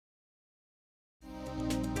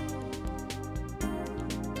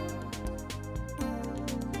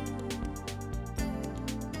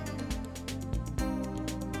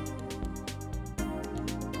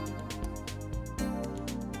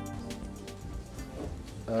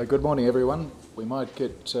Good morning, everyone. We might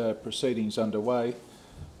get proceedings underway.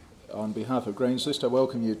 On behalf of Greens List, I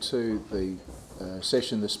welcome you to the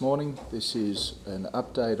session this morning. This is an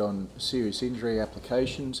update on serious injury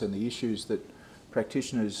applications and the issues that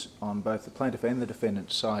practitioners on both the plaintiff and the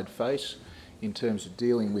defendant side face in terms of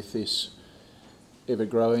dealing with this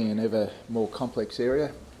ever-growing and ever more complex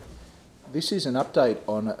area. This is an update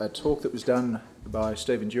on a talk that was done by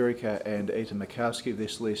Stephen Jurica and Eta Mikowski of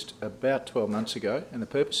this list about 12 months ago, and the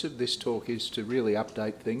purpose of this talk is to really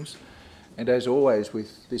update things. And as always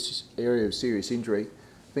with this area of serious injury,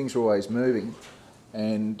 things are always moving,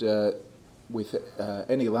 and with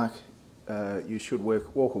any luck you should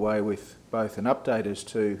walk away with both an update as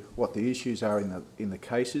to what the issues are in the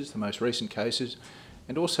cases, the most recent cases,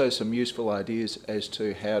 and also some useful ideas as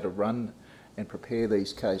to how to run and prepare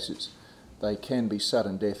these cases. They can be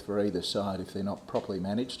sudden death for either side if they're not properly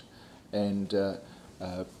managed, and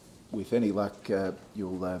with any luck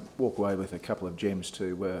you'll walk away with a couple of gems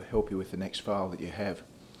to help you with the next file that you have.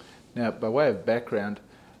 Now, by way of background,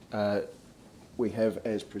 we have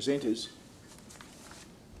as presenters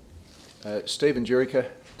Stephen Jurica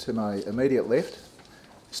to my immediate left.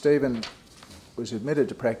 Stephen was admitted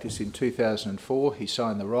to practice in 2004. He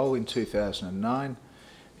signed the roll in 2009.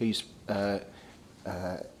 He's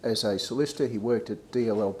as a solicitor, he worked at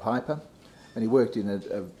DLL Piper, and he worked in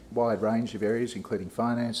a wide range of areas, including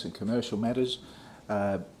finance and commercial matters,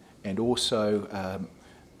 and also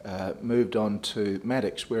moved on to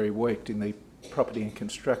Maddox, where he worked in the property and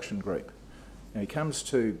construction group. Now, he comes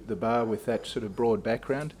to the bar with that sort of broad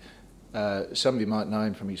background. Some of you might know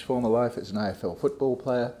him from his former life as an AFL football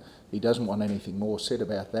player. He doesn't want anything more said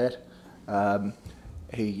about that.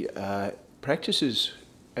 He practices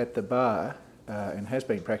at the bar and has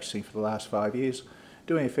been practising for the last 5 years,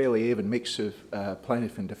 doing a fairly even mix of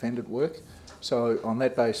plaintiff and defendant work. So on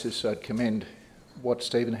that basis, I'd commend what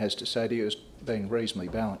Stephen has to say to you as being reasonably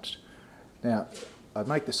balanced. Now, I'd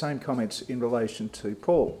make the same comments in relation to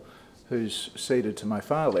Paul, who's seated to my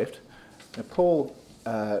far left. Now, Paul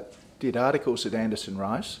did articles at Anderson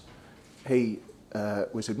Rice. He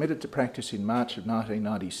was admitted to practice in March of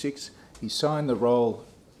 1996. He signed the roll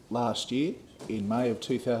last year in May of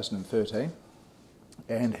 2013.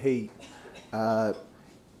 And he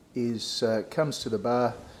comes to the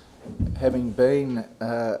bar having been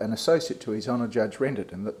an associate to His Honour Judge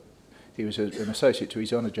Rendert, and he was an associate to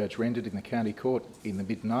His Honour Judge Rendert in the County Court in the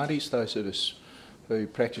mid-90s. Those of us who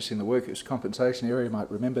practice in the workers' compensation area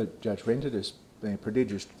might remember Judge Rendert as being a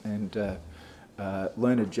prodigious and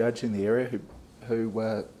learned judge in the area who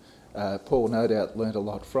Paul no doubt learnt a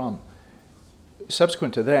lot from.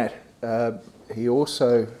 Subsequent to that, he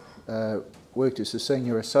also worked as a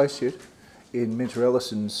senior associate in Minter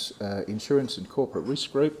Ellison's Insurance and Corporate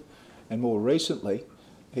Risk Group, and more recently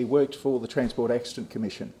he worked for the Transport Accident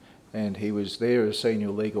Commission, and he was there as senior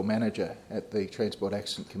legal manager at the Transport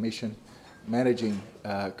Accident Commission, managing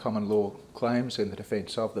common law claims and the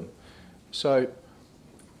defence of them. So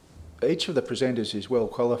each of the presenters is well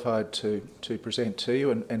qualified to present to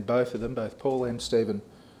you, and both of them, both Paul and Stephen,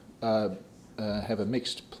 have a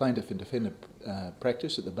mixed plaintiff and defendant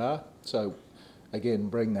practice at the bar, so again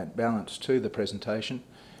bring that balance to the presentation.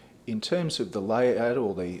 In terms of the layout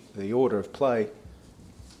or the order of play,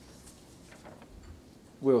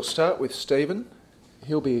 we'll start with Stephen.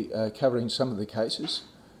 He'll be covering some of the cases.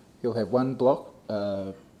 He'll have one block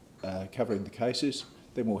covering the cases,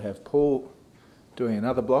 then we'll have Paul doing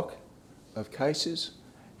another block of cases.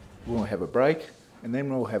 We'll have a break, and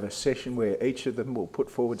then we'll have a session where each of them will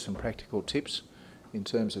put forward some practical tips in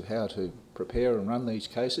terms of how to prepare and run these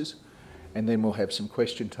cases, and then we'll have some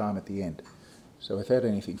question time at the end. So without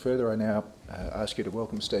anything further, I now ask you to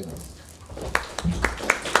welcome Stephen.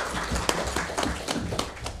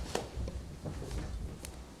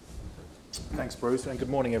 Thanks, Bruce, and good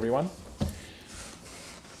morning, everyone.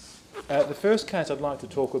 The first case I'd like to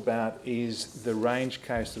talk about is the range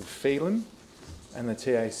case of Phelan and the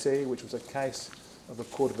TAC, which was a case of the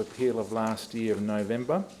Court of Appeal of last year of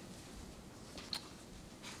November.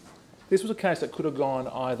 This was a case that could have gone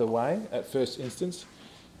either way at first instance,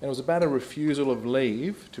 and it was about a refusal of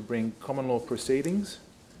leave to bring common law proceedings,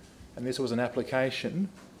 and this was an application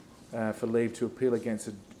for leave to appeal against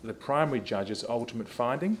the primary judge's ultimate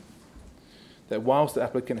finding that whilst the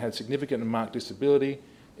applicant had significant and marked disability,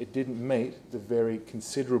 it didn't meet the very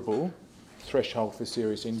considerable threshold for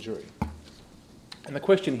serious injury. And the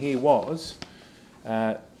question here was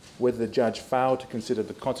whether the judge failed to consider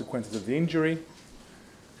the consequences of the injury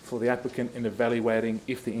for the applicant in evaluating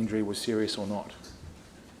if the injury was serious or not.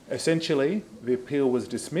 Essentially, the appeal was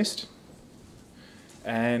dismissed,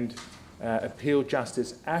 and Appeal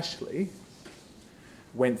Justice Ashley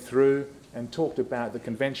went through and talked about the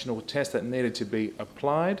conventional test that needed to be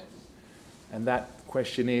applied, and that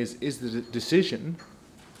question is the decision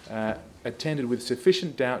attended with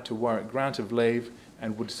sufficient doubt to warrant grant of leave,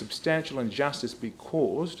 and would substantial injustice be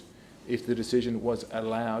caused if the decision was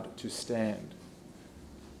allowed to stand?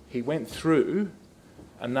 He went through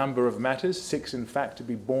a number of matters, 6 in fact to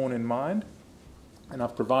be borne in mind, and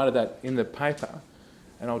I've provided that in the paper,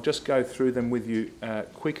 and I'll just go through them with you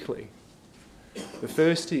quickly. The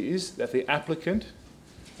first is that the applicant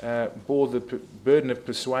bore the burden of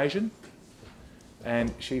persuasion,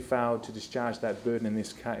 and she failed to discharge that burden in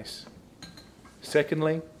this case.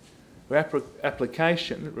 Secondly, her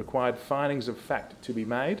application required findings of fact to be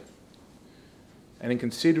made, and in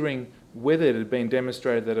considering whether it had been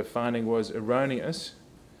demonstrated that a finding was erroneous,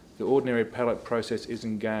 the ordinary appellate process is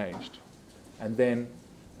engaged, and then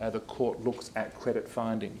the court looks at credit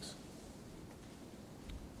findings.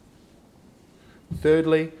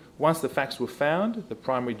 Thirdly, once the facts were found, the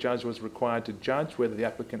primary judge was required to judge whether the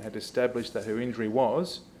applicant had established that her injury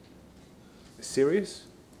was serious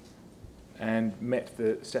and met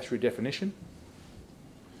the statutory definition,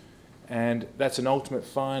 and that's an ultimate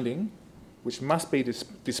finding which must be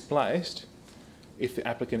displaced if the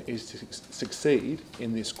applicant is to succeed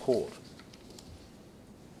in this court.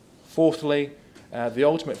 Fourthly, the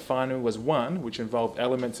ultimate finding was one which involved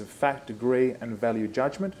elements of fact, degree and value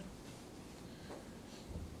judgment.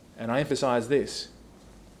 And I emphasise this: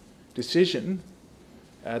 decision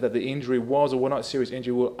that the injury was or was not serious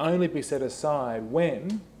injury will only be set aside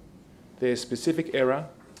when there's specific error,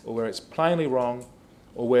 or where it's plainly wrong,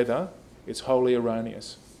 or whether it's wholly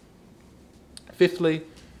erroneous. Fifthly,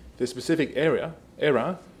 the specific error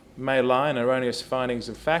may lie in erroneous findings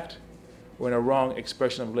of fact or in a wrong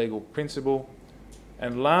expression of legal principle.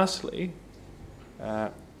 And lastly,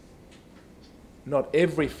 not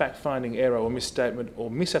every fact-finding error or misstatement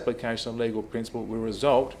or misapplication of legal principle will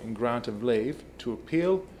result in grant of leave to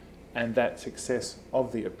appeal and that success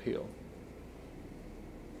of the appeal.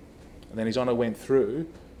 And then His Honour went through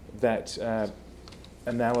that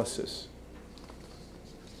analysis.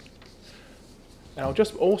 And I'll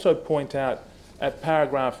just also point out at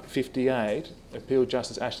paragraph 58, Appeal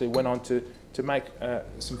Justice Ashley went on to make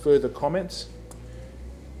some further comments.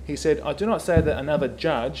 He said, "I do not say that another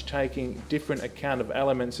judge taking different account of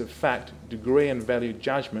elements of fact, degree and value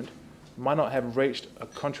judgment might not have reached a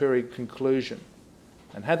contrary conclusion.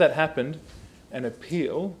 And had that happened, an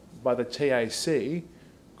appeal by the TAC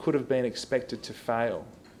could have been expected to fail."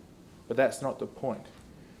 But that's not the point.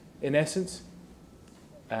 In essence,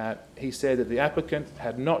 he said that the applicant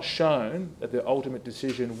had not shown that the ultimate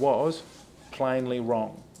decision was plainly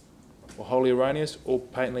wrong, or wholly erroneous, or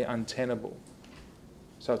patently untenable.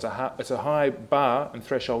 So it's a high bar and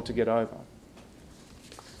threshold to get over.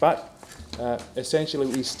 But essentially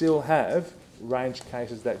we still have range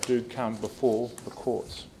cases that do come before the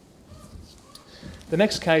courts. The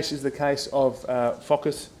next case is the case of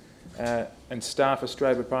Focus and Staff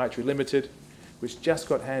Australia Proprietary Limited, which just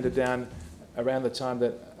got handed down around the time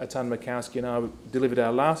that Atan Mikowski and I delivered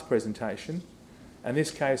our last presentation. And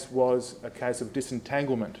this case was a case of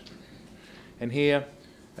disentanglement. And here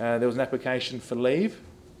there was an application for leave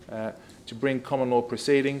to bring common law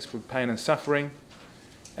proceedings for pain and suffering,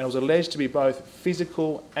 and it was alleged to be both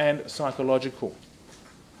physical and psychological.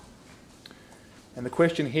 And the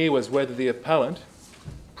question here was whether the appellant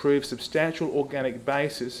proved substantial organic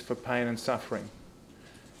basis for pain and suffering,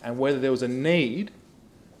 and whether there was a need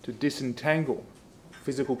to disentangle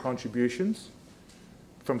physical contributions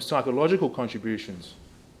from psychological contributions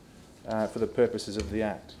for the purposes of the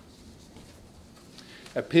Act.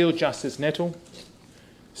 Appeal Justice Nettle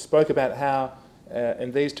spoke about how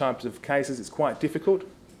in these types of cases it's quite difficult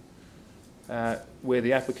where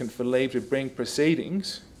the applicant for leave to bring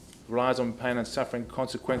proceedings relies on pain and suffering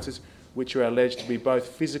consequences which are alleged to be both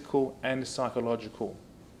physical and psychological.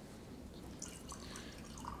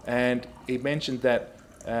 And he mentioned that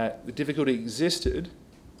the difficulty existed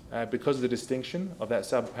because of the distinction of that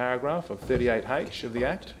subparagraph of 38H of the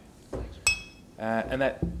Act, and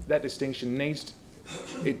that distinction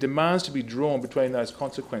it demands to be drawn between those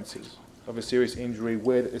consequences of a serious injury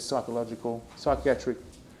where it is psychological, psychiatric,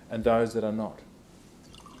 and those that are not.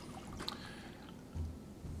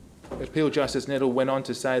 Appeal Justice Nettle went on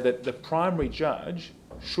to say that the primary judge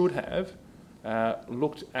should have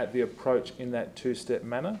looked at the approach in that two-step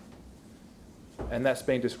manner, and that's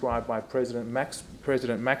been described by President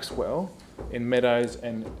Maxwell in Meadows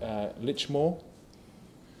and Lichmore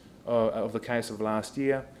of the case of last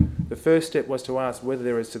year. The first step was to ask whether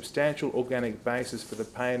there is substantial organic basis for the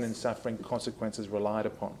pain and suffering consequences relied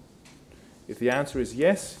upon. If the answer is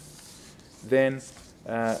yes, then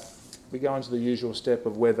we go on to the usual step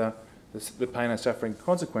of whether the pain and suffering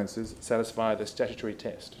consequences satisfy the statutory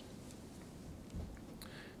test.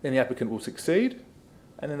 Then the applicant will succeed,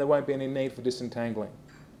 and then there won't be any need for disentangling.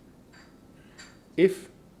 If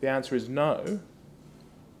the answer is no,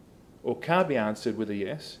 or can't be answered with a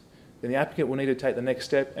yes, then the applicant will need to take the next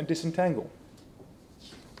step and disentangle.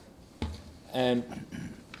 And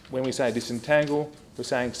when we say disentangle, we're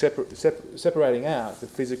saying separating out the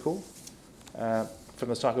physical from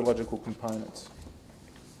the psychological components,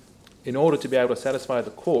 in order to be able to satisfy the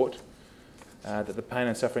court that the pain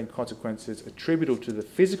and suffering consequences attributable to the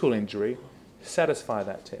physical injury satisfy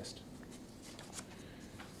that test.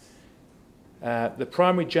 The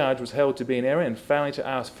primary judge was held to be in error in failing to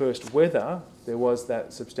ask first whether there was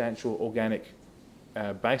that substantial organic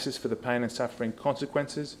basis for the pain and suffering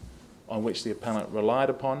consequences on which the appellant relied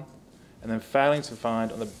upon, and then failing to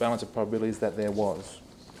find on the balance of probabilities that there was.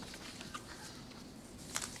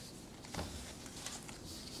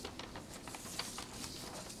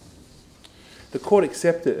 The court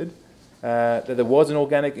accepted that there was an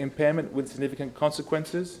organic impairment with significant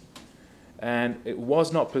consequences, and it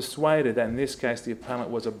was not persuaded that in this case the appellant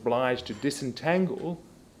was obliged to disentangle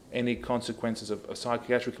any consequences of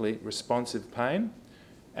psychiatrically responsive pain,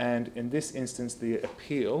 and in this instance the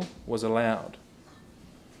appeal was allowed.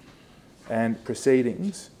 And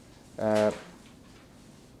proceedings, the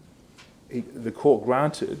court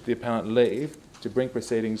granted the appellant leave to bring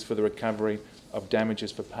proceedings for the recovery of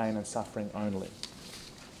damages for pain and suffering only.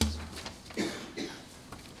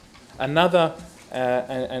 Another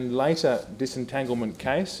and later disentanglement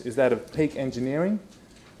case is that of Peak Engineering,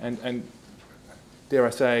 and dare I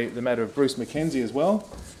say the matter of Bruce McKenzie as well.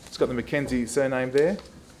 It's got the McKenzie surname there.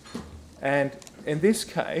 And in this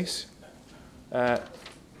case,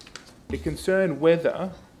 it concerned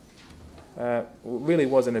whether, really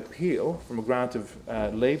was an appeal from a grant of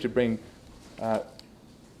leave to bring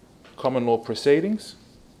common law proceedings.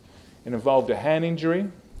 It involved a hand injury,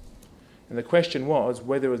 and the question was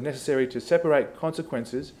whether it was necessary to separate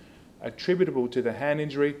consequences attributable to the hand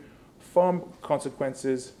injury from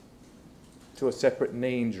consequences to a separate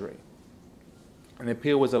knee injury. And the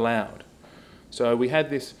appeal was allowed. So we had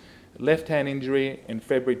this left hand injury in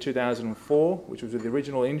February 2004, which was the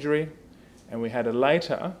original injury, and we had a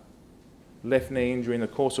later left knee injury in the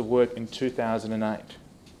course of work in 2008.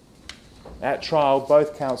 At trial,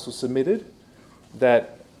 both counsels submitted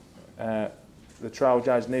that the trial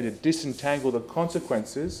judge needed to disentangle the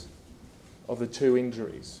consequences of the two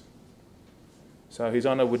injuries. So His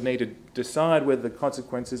Honour would need to decide whether the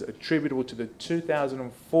consequences attributable to the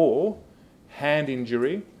 2004 hand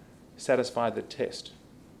injury satisfied the test.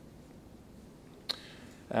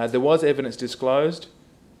 There was evidence disclosed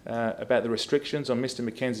about the restrictions on Mr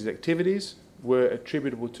McKenzie's activities were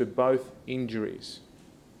attributable to both injuries.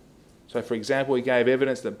 So, for example, he gave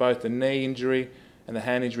evidence that both the knee injury and the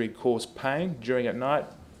hand injury caused pain during at night,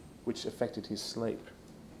 which affected his sleep.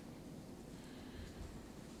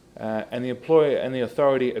 And the employer and the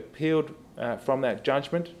authority appealed from that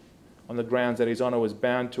judgment on the grounds that His Honour was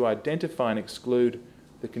bound to identify and exclude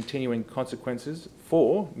the continuing consequences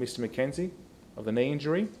for Mr McKenzie of the knee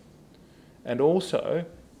injury, and also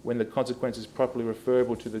when the consequences properly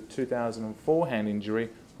referable to the 2004 hand injury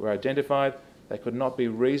were identified, they could not be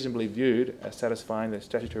reasonably viewed as satisfying the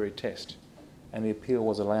statutory test, and the appeal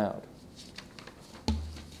was allowed.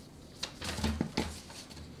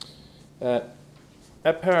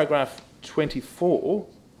 At paragraph 24,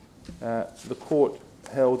 the court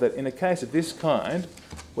held that in a case of this kind,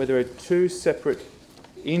 where there are two separate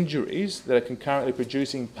injuries that are concurrently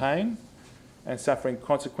producing pain and suffering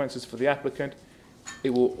consequences for the applicant,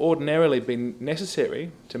 it will ordinarily be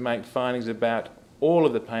necessary to make findings about all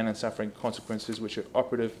of the pain and suffering consequences which are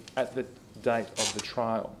operative at the date of the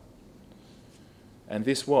trial. And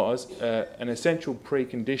this was an essential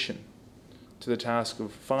precondition to the task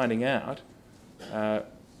of finding out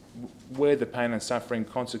where the pain and suffering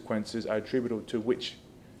consequences are attributable to which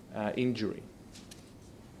injury.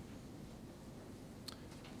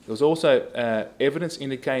 There was also evidence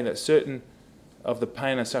indicating that certain of the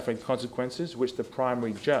pain and suffering consequences which the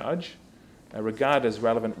primary judge regarded as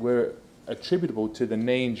relevant were attributable to the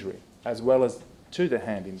knee injury as well as to the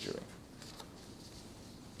hand injury.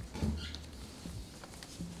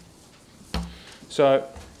 So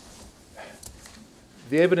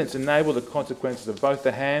the evidence enabled the consequences of both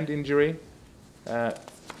the hand injury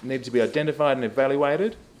need to be identified and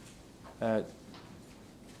evaluated,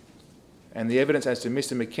 and the evidence as to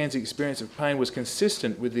Mr McKenzie's experience of pain was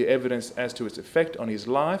consistent with the evidence as to its effect on his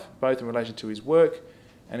life, both in relation to his work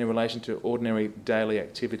and in relation to ordinary daily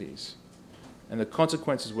activities. And the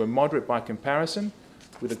consequences were moderate by comparison,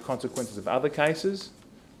 with the consequences of other cases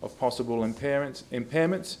of possible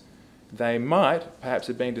impairments. They might perhaps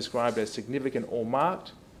have been described as significant or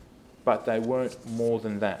marked, but they weren't more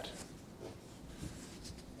than that.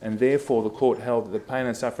 And therefore the court held that the pain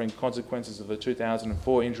and suffering consequences of the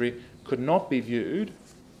 2004 injury could not be viewed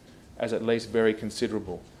as at least very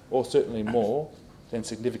considerable, or certainly more than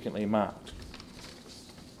significantly marked.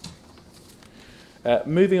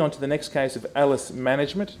 Moving on to the next case of Alice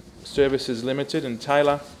Management Services Limited and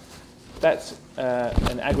Taylor. That's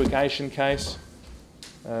an aggregation case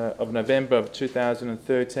of November of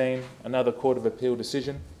 2013, another Court of Appeal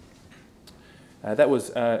decision. That was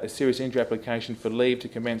a serious injury application for leave to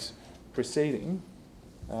commence proceeding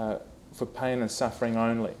for pain and suffering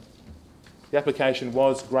only. The application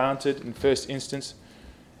was granted in first instance,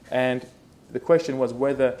 and the question was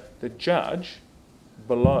whether the judge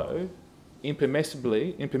below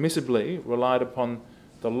impermissibly relied upon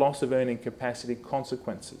the loss of earning capacity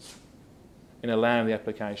consequences in allowing the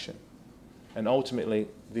application. And ultimately,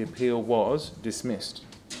 the appeal was dismissed.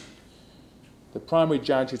 The primary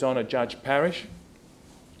judge, His Honour Judge Parish,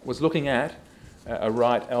 was looking at a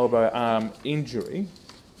right elbow arm injury,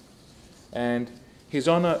 and His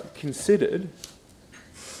Honour considered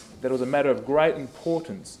that it was a matter of great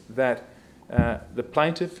importance that the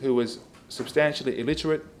plaintiff, who was substantially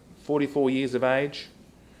illiterate, 44 years of age,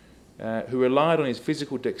 who relied on his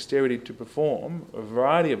physical dexterity to perform a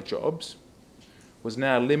variety of jobs, was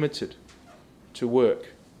now limited to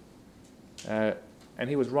work. And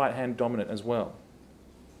he was right-hand dominant as well.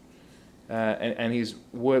 And his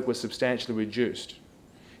work was substantially reduced.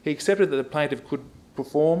 He accepted that the plaintiff could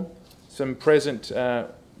perform some present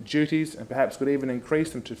duties and perhaps could even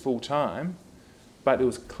increase them to full-time, but it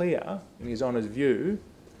was clear, in His Honour's view,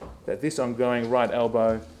 that this ongoing right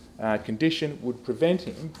elbow condition would prevent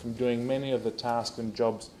him from doing many of the tasks and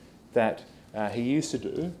jobs that he used to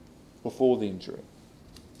do before the injury.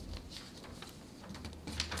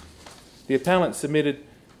 The appellant submitted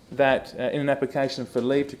that in an application for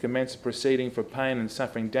leave to commence a proceeding for pain and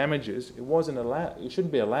suffering damages, it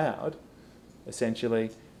shouldn't be allowed,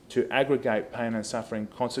 essentially, to aggregate pain and suffering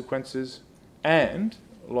consequences and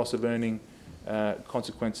loss of earning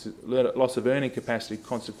capacity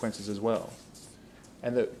consequences as well.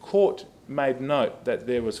 And the court made note that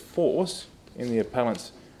there was force in the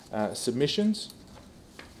appellant's submissions.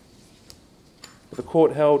 The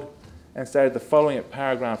court held and stated the following at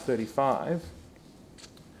paragraph 35: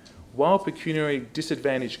 while pecuniary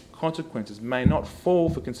disadvantage consequences may not fall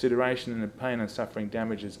for consideration in a pain and suffering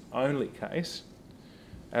damages only case,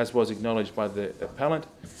 as was acknowledged by the appellant,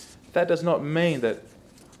 that does not mean that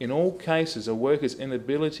in all cases a worker's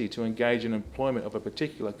inability to engage in employment of a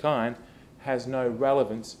particular kind has no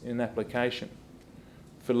relevance in application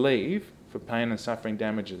for leave for pain and suffering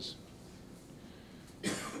damages.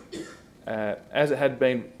 As it had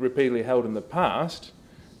been repeatedly held in the past,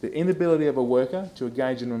 the inability of a worker to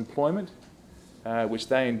engage in employment which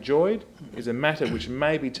they enjoyed is a matter which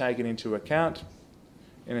may be taken into account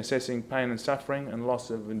in assessing pain and suffering and loss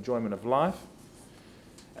of enjoyment of life.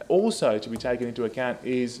 Also to be taken into account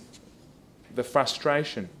is the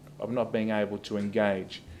frustration of not being able to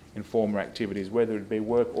engage in former activities, whether it be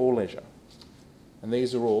work or leisure. And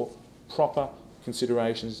these are all proper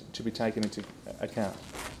considerations to be taken into account.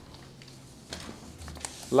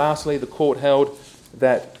 Lastly, the court held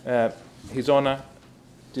that His Honour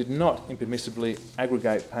did not impermissibly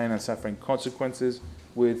aggregate pain and suffering consequences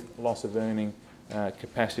with loss of earning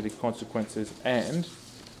capacity consequences, and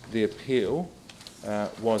the appeal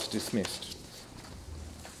was dismissed.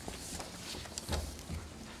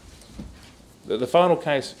 The final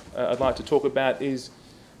case I'd like to talk about is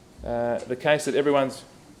the case that everyone's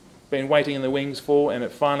been waiting in the wings for, and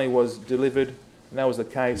it finally was delivered, and that was the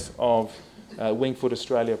case of Wingfoot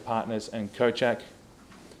Australia Partners and Kochak,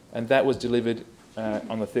 and that was delivered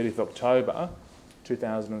on the 30th of October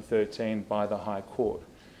 2013 by the High Court.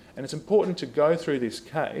 And it's important to go through this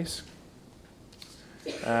case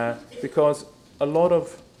because a lot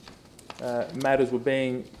of matters were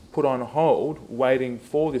being put on hold waiting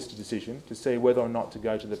for this decision to see whether or not to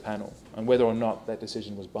go to the panel and whether or not that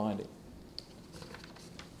decision was binding.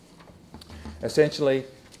 Essentially,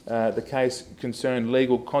 the case concerned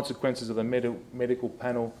legal consequences of the medical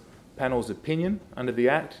panel's opinion under the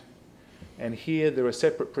Act, and here there are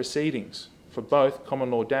separate proceedings for both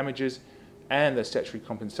common law damages and the statutory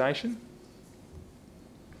compensation.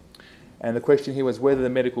 And the question here was whether the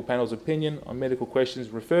medical panel's opinion on medical questions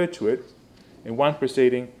referred to it in one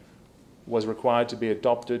proceeding was required to be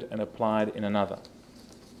adopted and applied in another.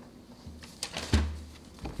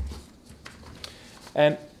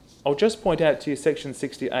 And I'll just point out to you section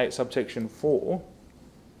 68 subsection 4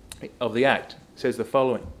 of the Act says the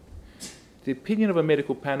following: the opinion of a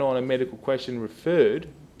medical panel on a medical question referred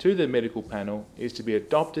to the medical panel is to be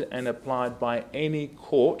adopted and applied by any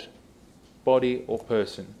court, body or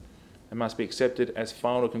person, and must be accepted as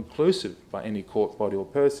final or conclusive by any court, body or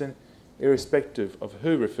person, irrespective of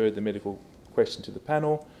who referred the medical question to the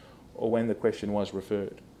panel or when the question was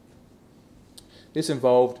referred. This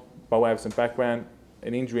involved, by way of some background,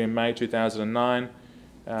 an injury in May 2009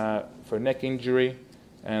 for a neck injury,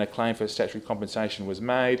 and a claim for statutory compensation was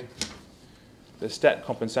made. The stat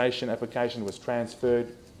compensation application was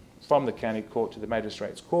transferred from the county court to the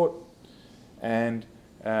magistrate's court, and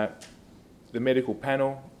the medical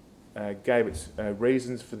panel gave its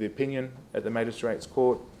reasons for the opinion at the magistrate's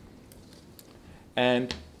court,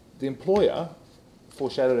 and the employer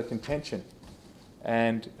foreshadowed a contention,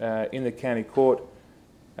 and in the county court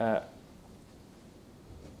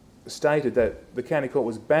stated that the county court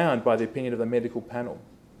was bound by the opinion of the medical panel,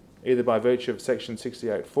 either by virtue of section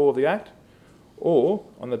 68(4) of the Act, or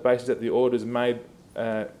on the basis that the orders made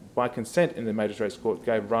by consent in the magistrate's court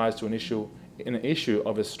gave rise to an issue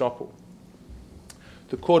of estoppel.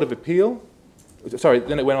 The Court of Appeal,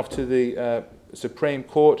 then it went off to the Supreme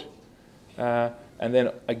Court, and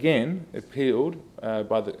then again appealed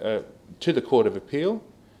to the Court of Appeal,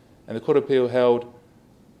 and the Court of Appeal held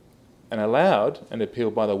and allowed an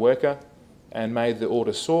appeal by the worker and made the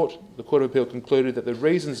order sought. The Court of Appeal concluded that the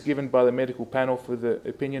reasons given by the medical panel for the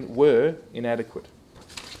opinion were inadequate.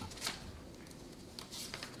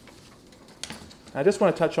 I just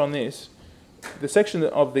want to touch on this. The section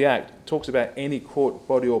of the Act talks about any court,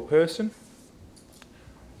 body or person.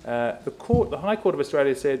 The High Court of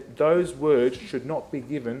Australia said those words should not be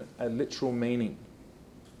given a literal meaning.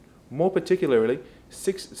 More particularly,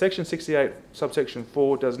 section 68 subsection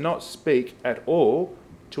 4 does not speak at all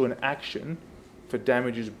to an action for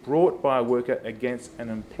damages brought by a worker against an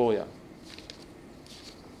employer.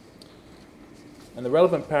 And the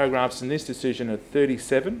relevant paragraphs in this decision are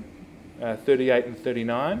 37, 38 and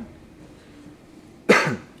 39.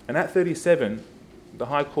 And at 37, the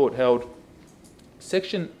High Court held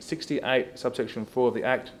section 68 subsection 4 of the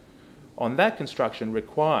Act on that construction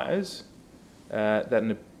requires that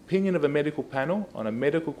an opinion of a medical panel on a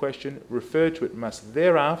medical question referred to it must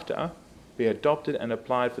thereafter be adopted and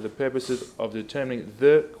applied for the purposes of determining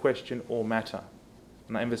the question or matter,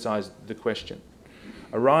 and I emphasise the question,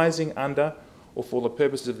 arising under or for the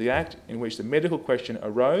purposes of the Act in which the medical question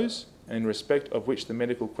arose and in respect of which the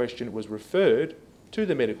medical question was referred to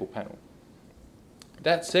the medical panel.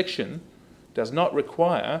 That section does not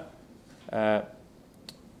require that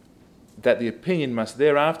the opinion must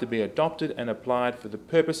thereafter be adopted and applied for the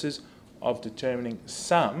purposes of determining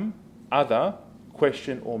some other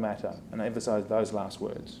question or matter, and I emphasise those last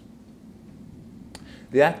words.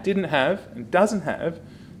 The Act didn't have and doesn't have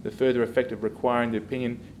the further effect of requiring the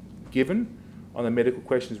opinion given on the medical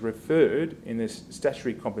questions referred in this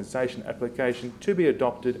statutory compensation application to be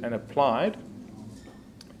adopted and applied,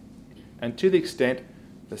 and to the extent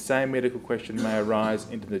the same medical question may arise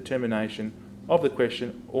into the determination of the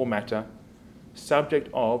question or matter subject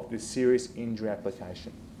of the serious injury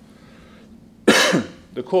application.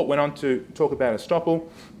 The court went on to talk about estoppel.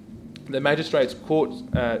 The magistrate's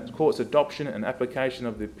court's adoption and application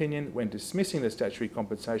of the opinion when dismissing the statutory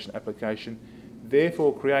compensation application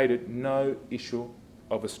therefore created no issue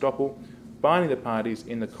of estoppel binding the parties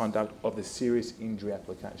in the conduct of the serious injury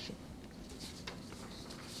application.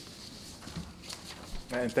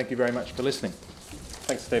 And thank you very much for listening.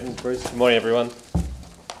 Thanks, Stephen. Bruce. Good morning, everyone.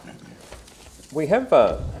 We have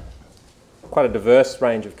quite a diverse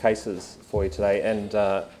range of cases for you today, and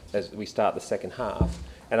as we start the second half,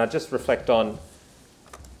 and I just reflect on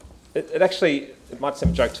it might seem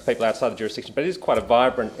a joke to people outside the jurisdiction, but it is quite a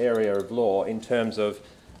vibrant area of law in terms of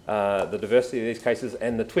the diversity of these cases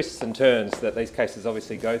and the twists and turns that these cases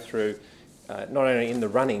obviously go through, not only in the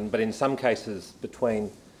running, but in some cases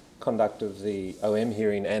between conduct of the OM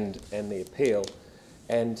hearing and the appeal.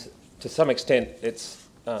 And to some extent, it's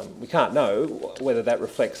we can't know whether that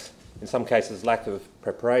reflects, in some cases, lack of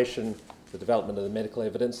preparation, the development of the medical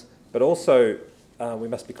evidence, but also we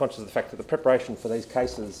must be conscious of the fact that the preparation for these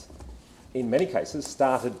cases, in many cases,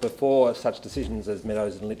 started before such decisions as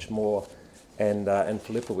Meadows and Litchmore and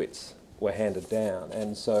Filipowicz were handed down.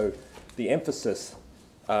 And so the emphasis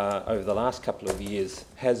over the last couple of years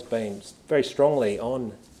has been very strongly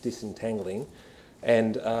on disentangling,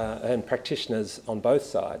 and practitioners on both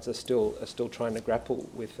sides are still trying to grapple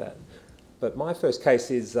with that. But my first case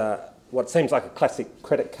is what seems like a classic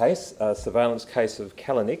credit case, a surveillance case of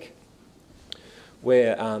Kalanick,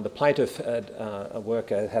 where the plaintiff, a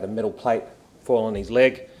worker, had a metal plate fall on his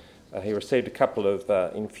leg. He received a couple of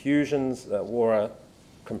infusions, wore a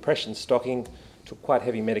compression stocking, took quite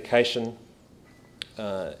heavy medication.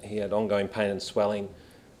 He had ongoing pain and swelling,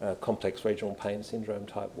 complex regional pain syndrome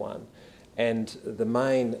type 1. And the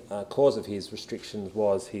main cause of his restrictions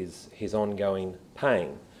was his ongoing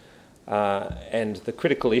pain. And the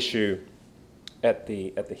critical issue at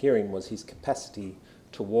the hearing was his capacity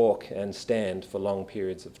to walk and stand for long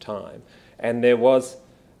periods of time. And there was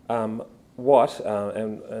and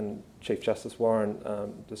Chief Justice Warren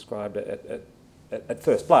described it at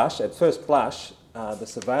first blush. At first blush, the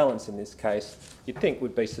surveillance in this case, you'd think,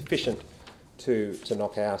 would be sufficient to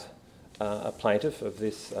knock out a plaintiff of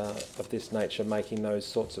this nature making those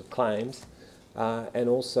sorts of claims. And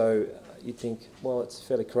also, you'd think, well, it's a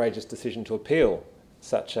fairly courageous decision to appeal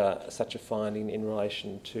such a finding in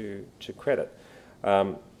relation to credit.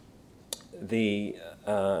 The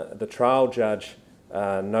trial judge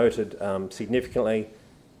noted significantly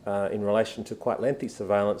in relation to quite lengthy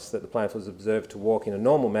surveillance that the plaintiff was observed to walk in a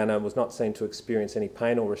normal manner and was not seen to experience any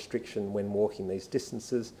pain or restriction when walking these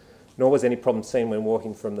distances, nor was any problem seen when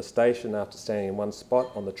walking from the station after standing in one spot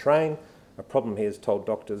on the train, a problem he has told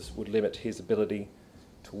doctors would limit his ability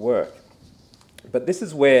to work. But this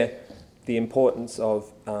is where the importance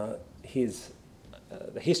of the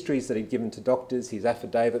histories that he'd given to doctors, his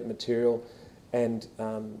affidavit material, and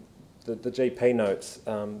the GP notes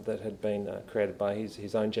that had been created by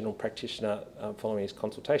his own general practitioner following his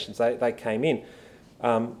consultations, they came in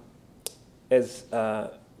as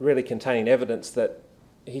really containing evidence that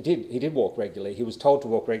he did walk regularly. He was told to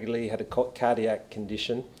walk regularly. He had a cardiac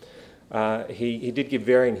condition. He did give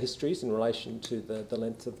varying histories in relation to the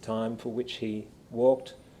length of time for which he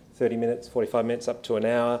walked, 30 minutes, 45 minutes, up to an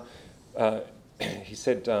hour. He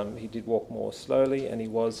said he did walk more slowly, and he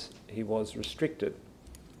was restricted.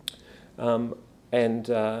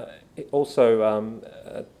 Also,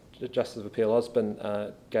 Justice of Appeal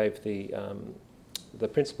Osborne gave the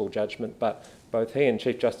principal judgment, but both he and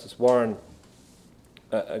Chief Justice Warren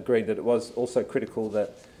agreed that it was also critical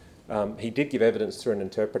that he did give evidence through an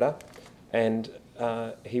interpreter, and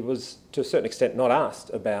he was, to a certain extent, not asked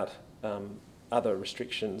about other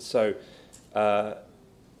restrictions. So,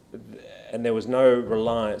 and there was no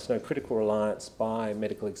reliance, no critical reliance by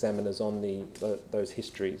medical examiners on those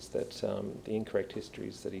histories, the incorrect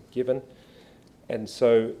histories that he'd given. And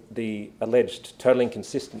so the alleged total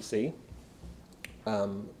inconsistency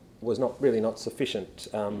was not sufficient.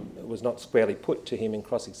 It was not squarely put to him in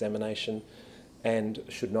cross-examination and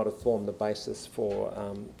should not have formed the basis for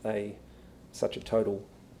such a total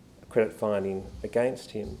credit finding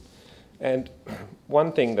against him. And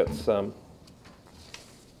one thing that's, to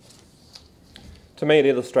me, it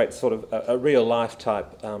illustrates sort of a real-life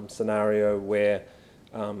type scenario where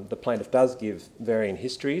the plaintiff does give varying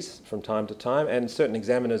histories from time to time, and certain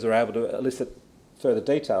examiners are able to elicit further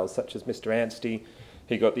details, such as Mr. Anstey.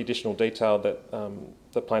 He got the additional detail that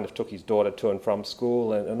the plaintiff took his daughter to and from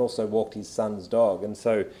school and also walked his son's dog, and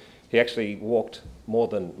so he actually walked more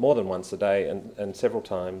than once a day and several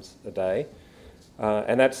times a day.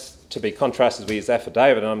 And that's to be contrasted with his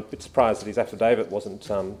affidavit, and I'm a bit surprised that his affidavit wasn't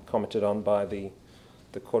commented on by the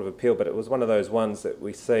Court of Appeal, but it was one of those ones that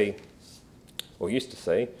we see, or used to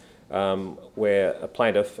see, where a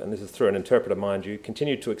plaintiff, and this is through an interpreter mind you,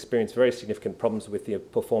 continued to experience very significant problems with the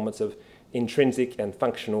performance of intrinsic and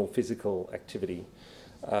functional physical activity,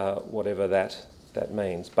 whatever that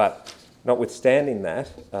means. But notwithstanding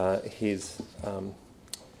that,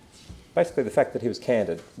 basically the fact that he was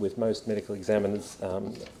candid with most medical examiners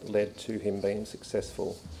led to him being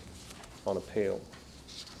successful on appeal.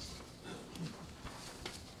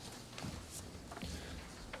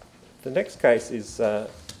 The next case is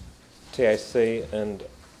TAC and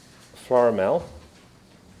Florimel.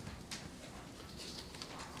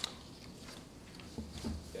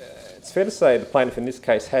 It's fair to say the plaintiff in this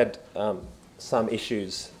case had some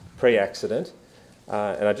issues pre-accident,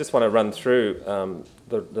 and I just want to run through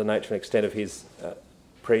the nature and extent of his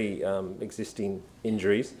pre-existing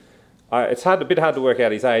injuries. It's a bit hard to work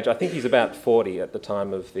out his age. I think he's about 40 at the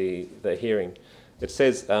time of the hearing. It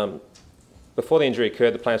says, before the injury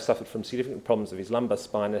occurred, the plaintiff suffered from significant problems of his lumbar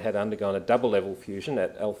spine and had undergone a double-level fusion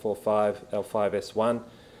at L4-5, L5-S1.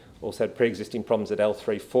 Also had pre-existing problems at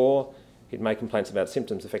L3-4. He'd made complaints about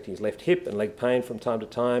symptoms affecting his left hip and leg pain from time to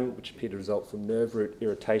time, which appeared to result from nerve root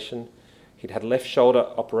irritation. He'd had a left shoulder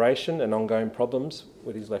operation and ongoing problems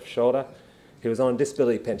with his left shoulder. He was on a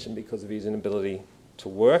disability pension because of his inability to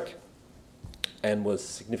work and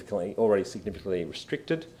was already significantly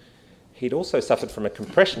restricted. He'd also suffered from a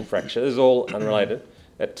compression fracture, this is all unrelated,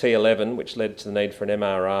 at T11, which led to the need for an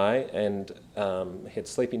MRI, and he had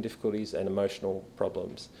sleeping difficulties and emotional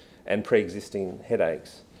problems. and pre-existing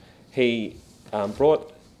headaches. He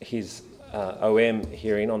brought his OM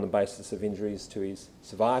hearing on the basis of injuries to his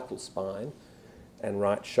cervical spine and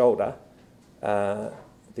right shoulder.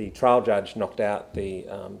 The trial judge knocked out the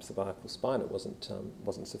cervical spine. It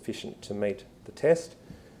wasn't sufficient to meet the test.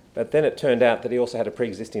 But then it turned out that he also had a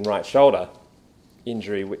pre-existing right shoulder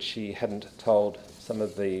injury, which he hadn't told some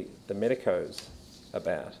of the medicos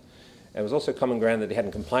about. And it was also common ground that he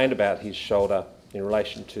hadn't complained about his shoulder in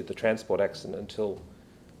relation to the transport accident until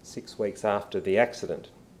 6 weeks after the accident.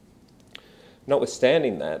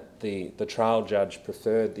 Notwithstanding that, the trial judge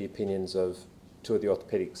preferred the opinions of two of the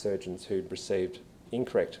orthopaedic surgeons who'd received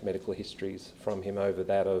incorrect medical histories from him over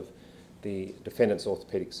that of the defendant's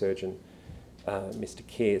orthopaedic surgeon, Mr.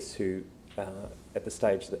 Kearse, who at the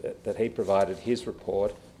stage that he provided his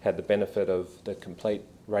report had the benefit of the complete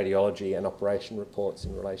radiology and operation reports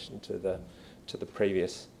in relation to the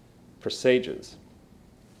previous procedures.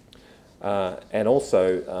 And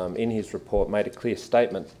also in his report made a clear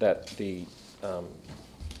statement that the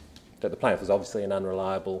plaintiff was obviously an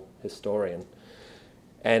unreliable historian.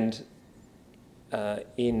 And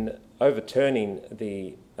in overturning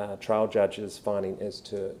the trial judge's finding as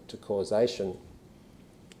to causation,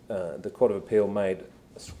 the Court of Appeal made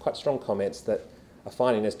quite strong comments that a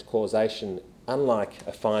finding as to causation, unlike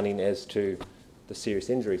a finding as to the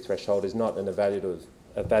serious injury threshold, is not an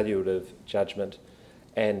evaluative judgment,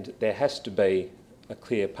 and there has to be a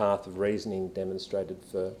clear path of reasoning demonstrated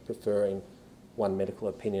for preferring one medical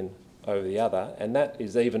opinion over the other, and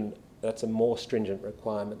that's a more stringent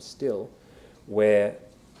requirement still, where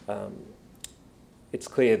it's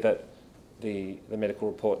clear that the medical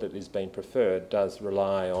report that is being preferred does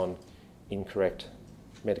rely on incorrect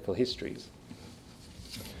medical histories.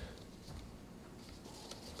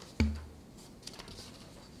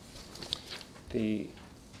 The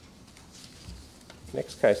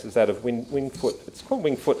next case is that of Wingfoot. It's called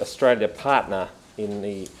Wingfoot Australia Partner in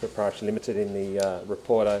the Proprietary Limited in the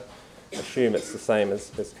report. I assume it's the same as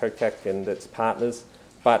COCAC and its partners,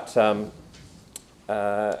 but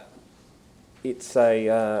it's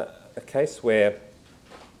a case where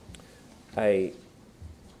a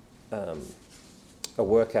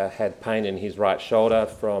worker had pain in his right shoulder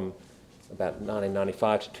from about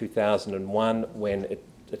 1995 to 2001 when it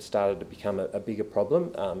started to become a bigger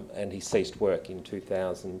problem, and he ceased work in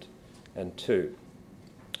 2002.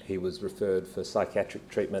 He was referred for psychiatric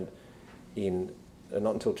treatment in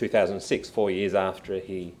not until 2006, 4 years after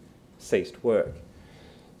he ceased work.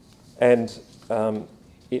 And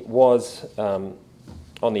it was, on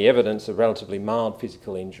the evidence, a relatively mild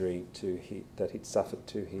physical injury that he'd suffered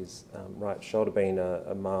to his right shoulder, being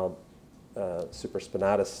a mild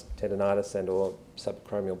supraspinatus tendinitis and or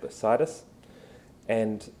subacromial bursitis.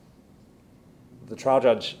 And the trial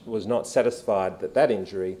judge was not satisfied that that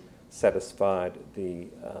injury satisfied the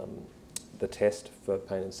test for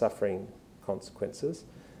pain and suffering consequences,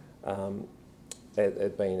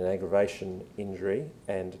 it being an aggravation injury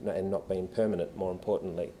and not being permanent, more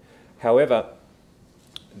importantly. However,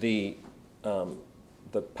 the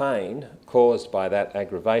pain caused by that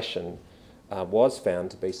aggravation was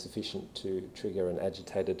found to be sufficient to trigger an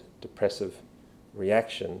agitated depressive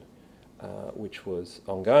reaction, which was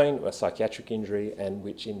ongoing, a psychiatric injury, and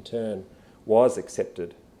which in turn was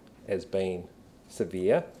accepted as being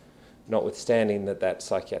severe, notwithstanding that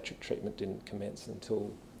psychiatric treatment didn't commence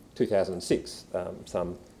until 2006,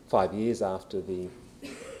 some 5 years after the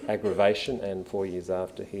aggravation and 4 years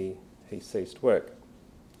after he ceased work.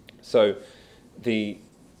 So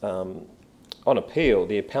on appeal,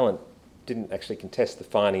 the appellant didn't actually contest the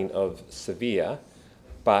finding of severe,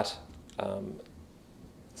 but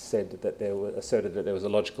asserted that there was a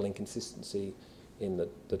logical inconsistency in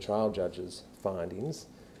the trial judge's findings,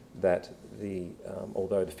 that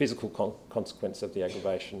although the physical consequence of the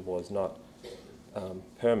aggravation was not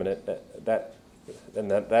permanent, that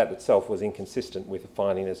itself was inconsistent with the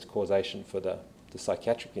finding as to causation for the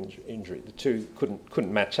psychiatric injury. The two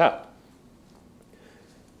couldn't match up,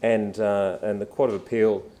 and the Court of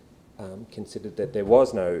Appeal considered that there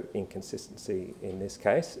was no inconsistency in this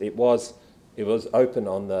case. It was open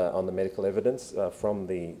on the medical evidence from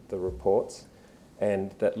the reports,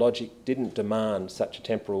 and that logic didn't demand such a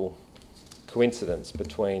temporal coincidence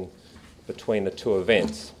between the two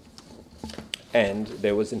events. And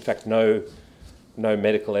there was in fact no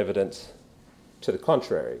medical evidence to the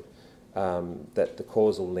contrary, that the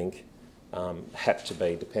causal link had to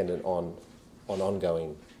be dependent on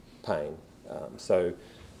ongoing pain. So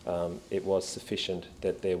it was sufficient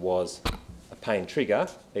that there was a pain trigger,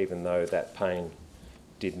 even though that pain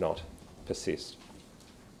did not persist.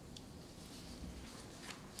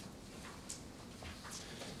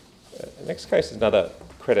 Next case is another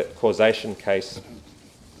credit causation case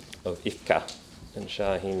of IFCA and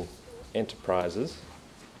Shaheen Enterprises.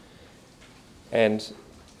 And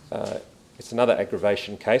it's another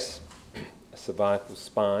aggravation case, a cervical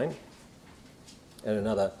spine, and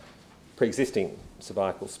another pre-existing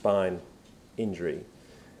cervical spine injury.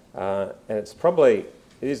 And it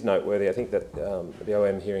is noteworthy, I think that the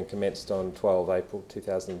OM hearing commenced on 12 April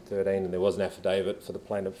 2013, and there was an affidavit for the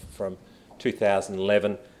plaintiff from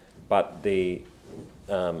 2011, but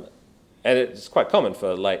and it's quite common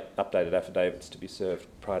for late updated affidavits to be served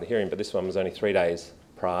prior to hearing, but this one was only 3 days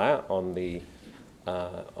prior on the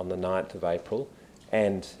 9th of April,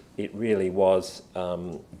 and it really was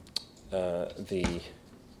the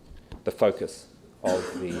focus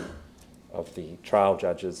of the trial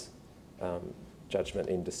judge's judgment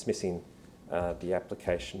in dismissing the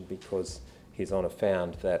application, because His Honour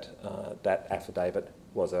found that that affidavit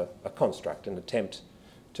was a construct, an attempt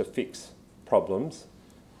to fix problems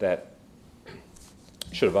that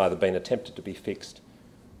should have either been attempted to be fixed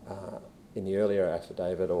in the earlier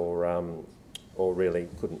affidavit or really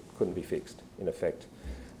couldn't be fixed, in effect.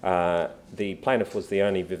 The plaintiff was the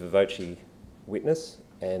only viva voce witness,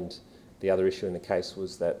 and the other issue in the case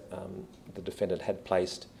was that the defendant had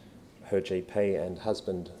placed her GP and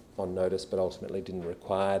husband on notice, but ultimately didn't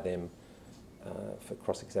require them for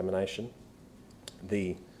cross-examination.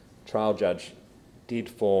 The trial judge did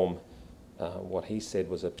form what he said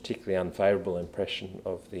was a particularly unfavourable impression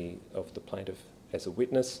of the plaintiff as a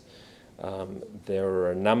witness. There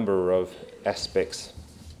are a number of aspects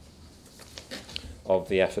of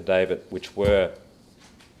the affidavit which were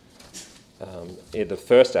the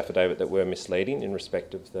first affidavit that were misleading in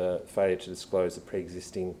respect of the failure to disclose the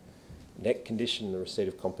pre-existing neck condition, the receipt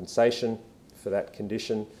of compensation for that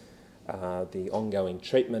condition, the ongoing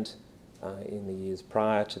treatment in the years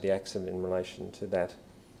prior to the accident in relation to that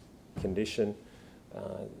condition,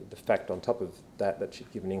 the fact on top of that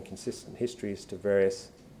she'd given inconsistent histories to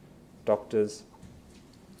various doctors,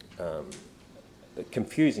 the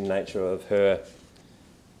confusing nature of her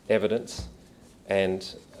evidence,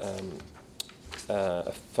 and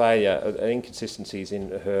a failure, inconsistencies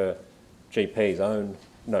in her GP's own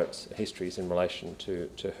notes, histories in relation to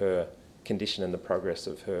her condition and the progress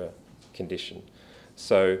of her condition.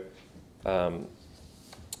 So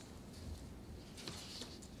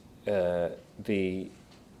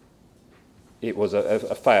it was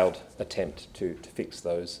a failed attempt to fix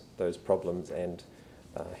those problems, and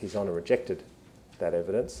His Honour rejected that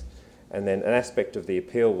evidence. And then an aspect of the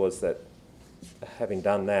appeal was that, having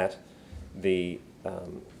done that, the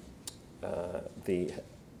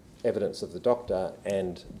evidence of the doctor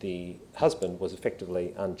and the husband was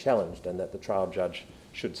effectively unchallenged, and that the trial judge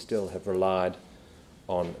should still have relied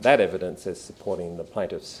on that evidence as supporting the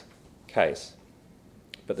plaintiff's case.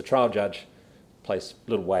 But the trial judge placed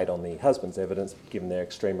little weight on the husband's evidence, given their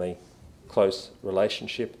extremely close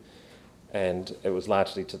relationship, and it was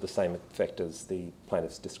largely to the same effect as the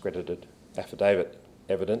plaintiff's discredited affidavit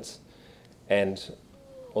evidence. And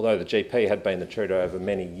although the GP had been the tutor over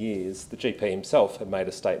many years, the GP himself had made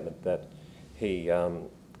a statement that he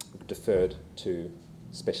deferred to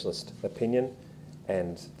specialist opinion,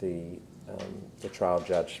 and the trial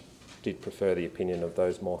judge did prefer the opinion of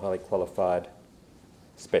those more highly qualified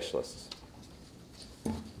specialists.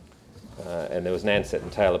 And there was an Ansett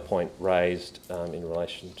and Taylor point raised in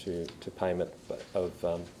relation to payment of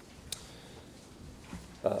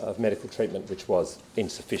medical treatment, which was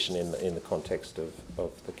insufficient in the context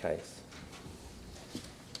of the case.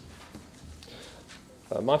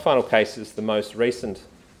 My final case is the most recent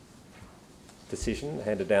decision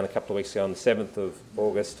handed down a couple of weeks ago on the 7th of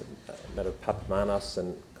August, a matter of Patmanos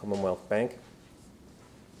and Commonwealth Bank.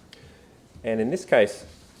 And in this case,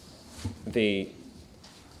 the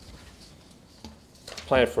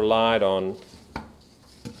plaintiff relied on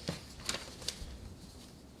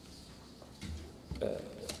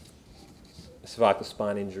cervical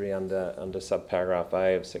spine injury under subparagraph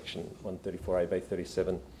A of section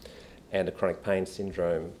 134A(b)(37) and a chronic pain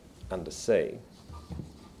syndrome under C.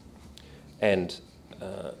 And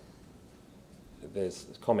there's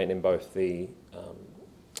comment in both the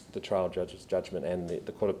trial judge's judgment and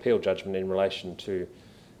the Court of Appeal judgment in relation to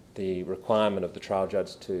the requirement of the trial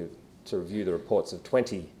judge to review the reports of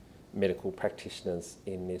 20 medical practitioners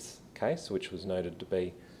in this case, which was noted to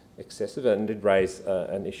be excessive, and did raise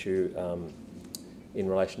an issue in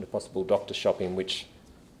relation to possible doctor shopping, which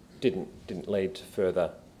didn't lead to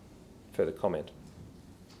further comment.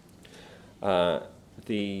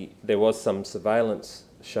 There was some surveillance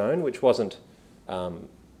shown, which wasn't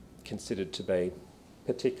considered to be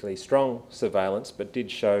particularly strong surveillance, but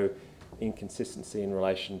did show inconsistency in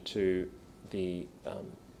relation to the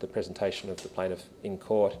presentation of the plaintiff in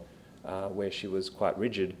court, where she was quite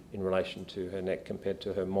rigid in relation to her neck compared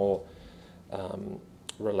to her more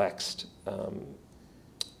relaxed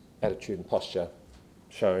attitude and posture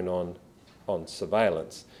shown on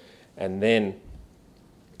surveillance. And then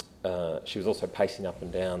she was also pacing up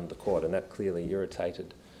and down the court, and that clearly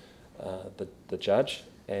irritated the judge,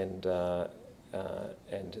 and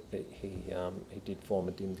he did form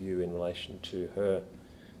a dim view in relation to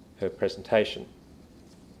her presentation.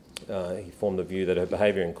 He formed the view that her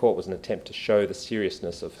behaviour in court was an attempt to show the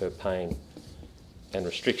seriousness of her pain and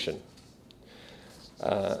restriction.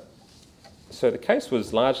 So the case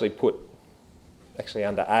was largely put actually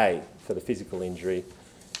under A for the physical injury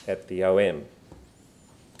at the OM,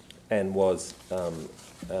 and was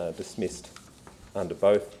dismissed under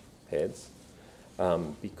both heads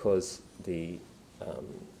because the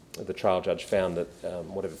trial judge found that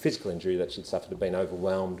whatever physical injury that she'd suffered had been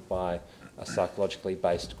overwhelmed by a psychologically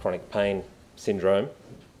based chronic pain syndrome,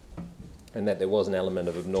 and that there was an element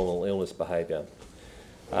of abnormal illness behaviour.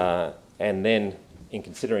 And then, in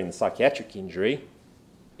considering the psychiatric injury,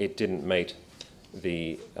 it didn't meet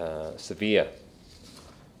the severe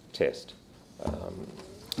test.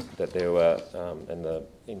 That there were,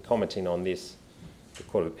 in commenting on this, the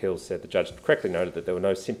Court of Appeals said the judge correctly noted that there were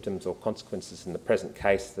no symptoms or consequences in the present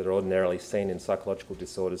case that are ordinarily seen in psychological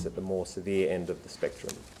disorders at the more severe end of the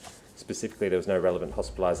spectrum. Specifically, there was no relevant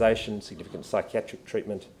hospitalisation, significant psychiatric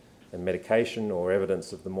treatment and medication, or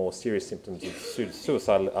evidence of the more serious symptoms of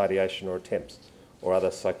suicidal ideation or attempts or other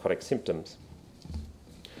psychotic symptoms.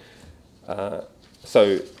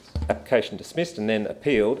 So application dismissed and then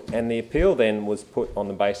appealed, and the appeal then was put on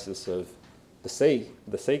the basis of the C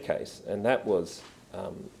case, and that was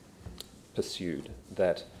pursued,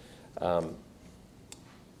 that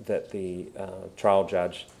the trial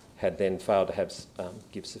judge had then failed to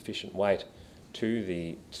give sufficient weight to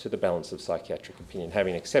the balance of psychiatric opinion,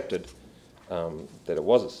 having accepted that it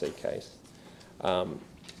was a C case,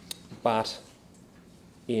 but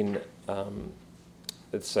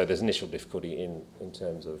so there's initial difficulty in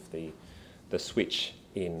terms of the switch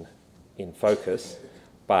in focus,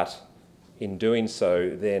 but in doing so,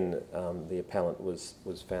 then the appellant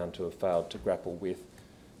was found to have failed to grapple with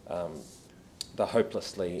the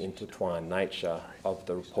hopelessly intertwined nature of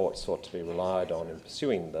the report sought to be relied on in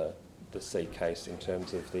pursuing the C case in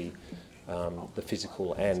terms of the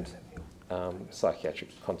physical and psychiatric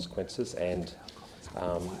consequences, and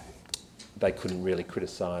they couldn't really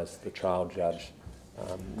criticise the trial judge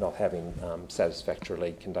not having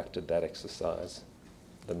satisfactorily conducted that exercise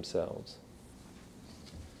themselves.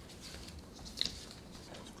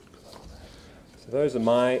 So those are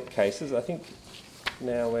my cases. I think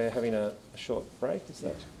now we're having a short break, is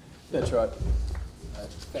that? That's right.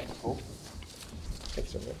 Thanks, Paul.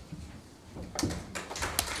 Excellent.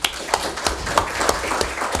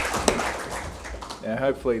 Now,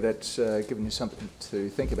 hopefully that's given you something to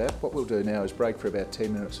think about. What we'll do now is break for about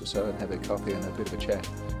 10 minutes or so and have a coffee and a bit of a chat.